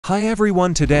Hi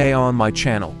everyone, today on my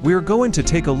channel, we're going to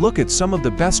take a look at some of the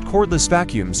best cordless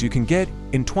vacuums you can get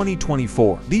in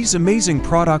 2024. These amazing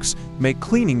products make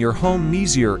cleaning your home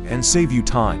easier and save you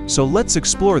time, so let's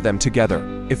explore them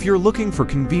together. If you're looking for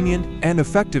convenient and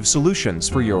effective solutions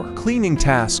for your cleaning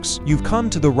tasks, you've come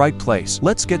to the right place.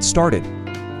 Let's get started.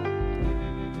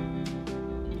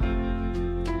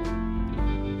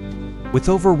 With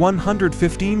over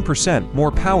 115%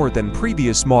 more power than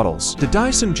previous models, the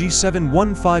Dyson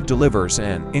G715 delivers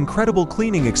an incredible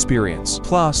cleaning experience.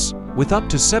 Plus, with up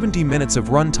to 70 minutes of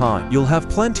runtime, you'll have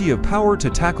plenty of power to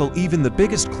tackle even the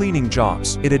biggest cleaning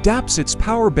jobs. It adapts its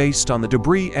power based on the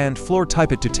debris and floor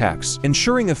type it detects,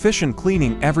 ensuring efficient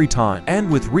cleaning every time. And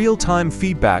with real-time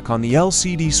feedback on the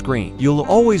LCD screen, you'll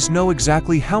always know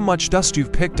exactly how much dust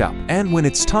you've picked up and when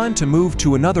it's time to move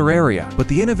to another area. But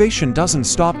the innovation doesn't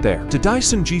stop there. The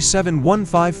Dyson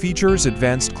G715 features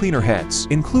advanced cleaner heads,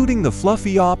 including the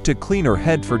fluffy optic cleaner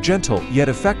head for gentle yet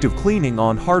effective cleaning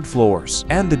on hard floors,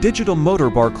 and the digital motor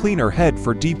bar cleaner head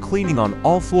for deep cleaning on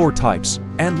all floor types.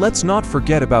 And let's not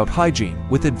forget about hygiene.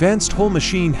 With advanced whole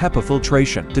machine HEPA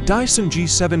filtration, the Dyson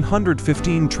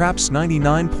G715 traps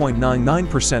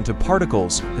 99.99% of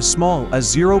particles as small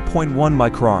as 0.1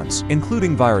 microns,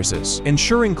 including viruses,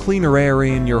 ensuring cleaner air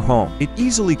in your home. It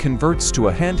easily converts to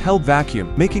a handheld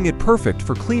vacuum, making it perfect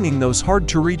for cleaning those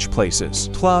hard-to-reach places.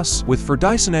 Plus, with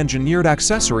Dyson engineered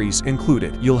accessories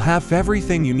included, you'll have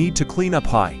everything you need to clean up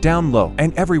high, down low,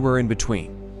 and everywhere in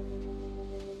between.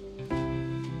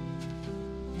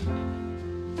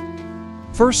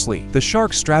 Firstly, the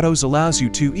Shark Stratos allows you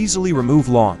to easily remove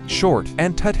long, short,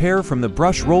 and pet hair from the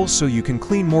brush rolls so you can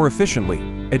clean more efficiently.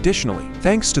 Additionally,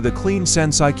 thanks to the Clean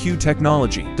Sense IQ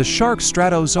technology, the Shark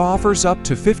Stratos offers up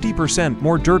to 50%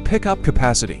 more dirt pickup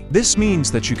capacity. This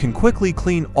means that you can quickly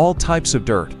clean all types of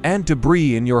dirt and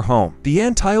debris in your home. The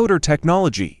anti-odor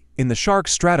technology in the Shark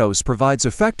Stratos provides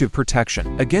effective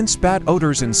protection against bad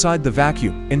odors inside the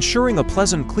vacuum, ensuring a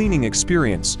pleasant cleaning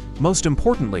experience. Most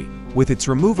importantly, with its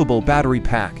removable battery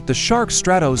pack, the Shark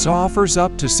Stratos offers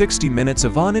up to 60 minutes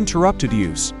of uninterrupted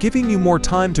use, giving you more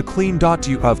time to clean.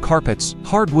 You have carpets,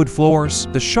 hardwood floors.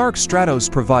 The Shark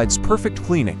Stratos provides perfect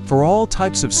cleaning for all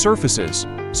types of surfaces,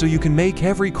 so you can make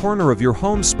every corner of your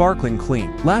home sparkling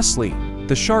clean. Lastly,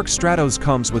 the Shark Stratos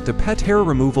comes with the pet hair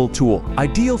removal tool,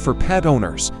 ideal for pet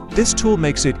owners. This tool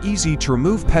makes it easy to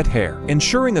remove pet hair,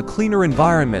 ensuring a cleaner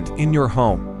environment in your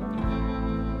home.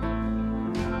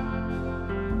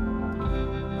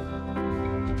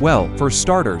 Well, for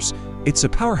starters, it's a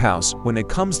powerhouse when it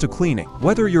comes to cleaning.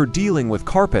 Whether you're dealing with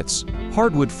carpets,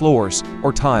 hardwood floors,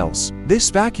 or tiles, this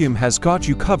vacuum has got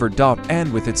you covered.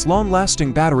 And with its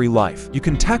long-lasting battery life, you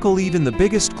can tackle even the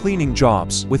biggest cleaning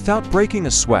jobs without breaking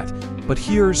a sweat. But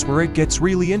here's where it gets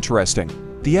really interesting.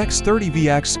 The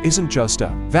X30VX isn't just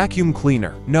a vacuum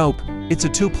cleaner. Nope, it's a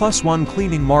 2+1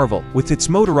 cleaning marvel. With its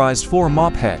motorized floor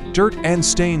mop head, dirt and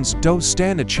stains don't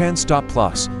stand a chance.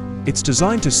 Plus, it's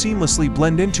designed to seamlessly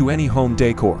blend into any home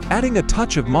decor, adding a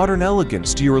touch of modern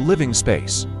elegance to your living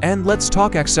space. And let's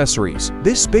talk accessories.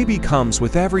 This baby comes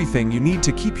with everything you need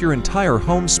to keep your entire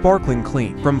home sparkling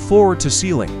clean, from floor to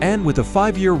ceiling. And with a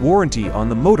 5-year warranty on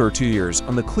the motor, 2 years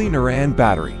on the cleaner and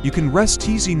battery, you can rest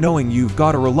easy knowing you've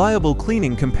got a reliable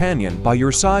cleaning companion by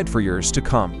your side for years to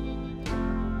come.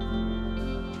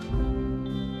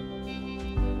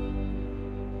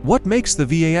 What makes the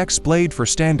VAX Blade 4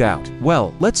 stand out?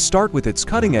 Well, let's start with its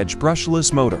cutting-edge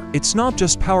brushless motor. It's not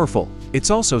just powerful,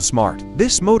 it's also smart.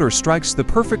 This motor strikes the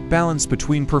perfect balance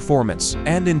between performance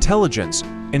and intelligence,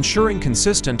 ensuring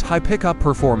consistent high pickup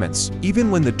performance,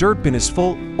 even when the dirt bin is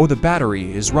full or the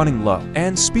battery is running low.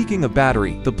 And speaking of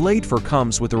battery, the Blade 4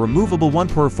 comes with a removable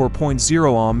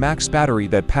 1.4.0 ohm max battery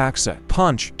that packs a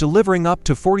punch, delivering up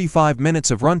to 45 minutes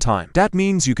of runtime. That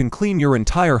means you can clean your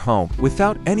entire home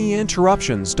without any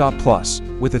interruptions. Plus,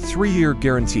 with a 3-year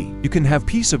guarantee, you can have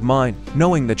peace of mind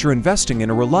knowing that you're investing in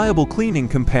a reliable cleaning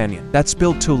companion that's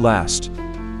built to last.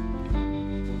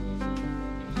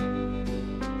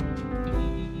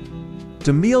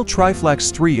 The Miele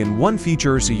Triflex 3-in-1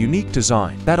 features a unique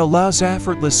design that allows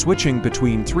effortless switching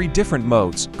between 3 different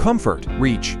modes: comfort,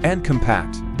 reach, and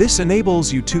compact. This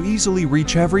enables you to easily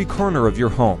reach every corner of your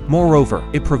home. Moreover,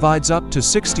 it provides up to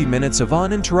 60 minutes of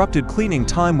uninterrupted cleaning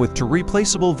time with 2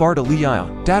 replaceable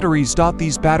Li-ion batteries.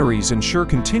 These batteries ensure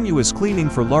continuous cleaning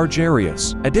for large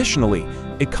areas. Additionally,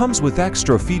 it comes with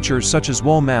extra features such as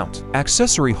wall mount,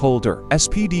 accessory holder,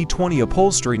 SPD-20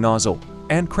 upholstery nozzle,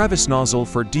 and crevice nozzle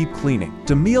for deep cleaning.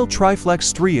 The Miele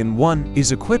Triflex 3-in-1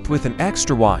 is equipped with an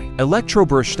extra wide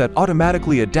electrobrush that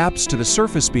automatically adapts to the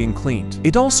surface being cleaned.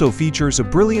 It also features a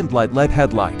brilliant light LED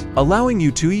headlight, allowing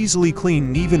you to easily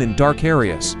clean even in dark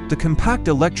areas. The compact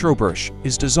electrobrush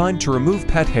is designed to remove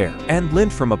pet hair and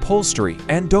lint from upholstery,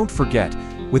 and don't forget,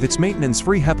 with its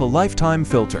maintenance-free HEPA lifetime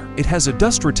filter, it has a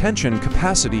dust retention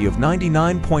capacity of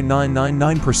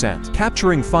 99.999%,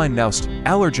 capturing fine dust,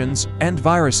 allergens, and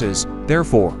viruses.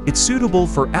 Therefore, it's suitable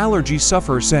for allergy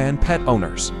sufferers and pet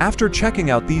owners. After checking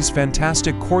out these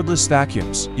fantastic cordless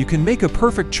vacuums, you can make a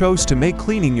perfect choice to make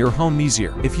cleaning your home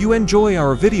easier. If you enjoy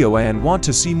our video and want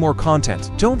to see more content,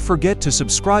 don't forget to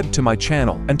subscribe to my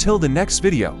channel. Until the next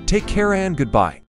video, take care and goodbye.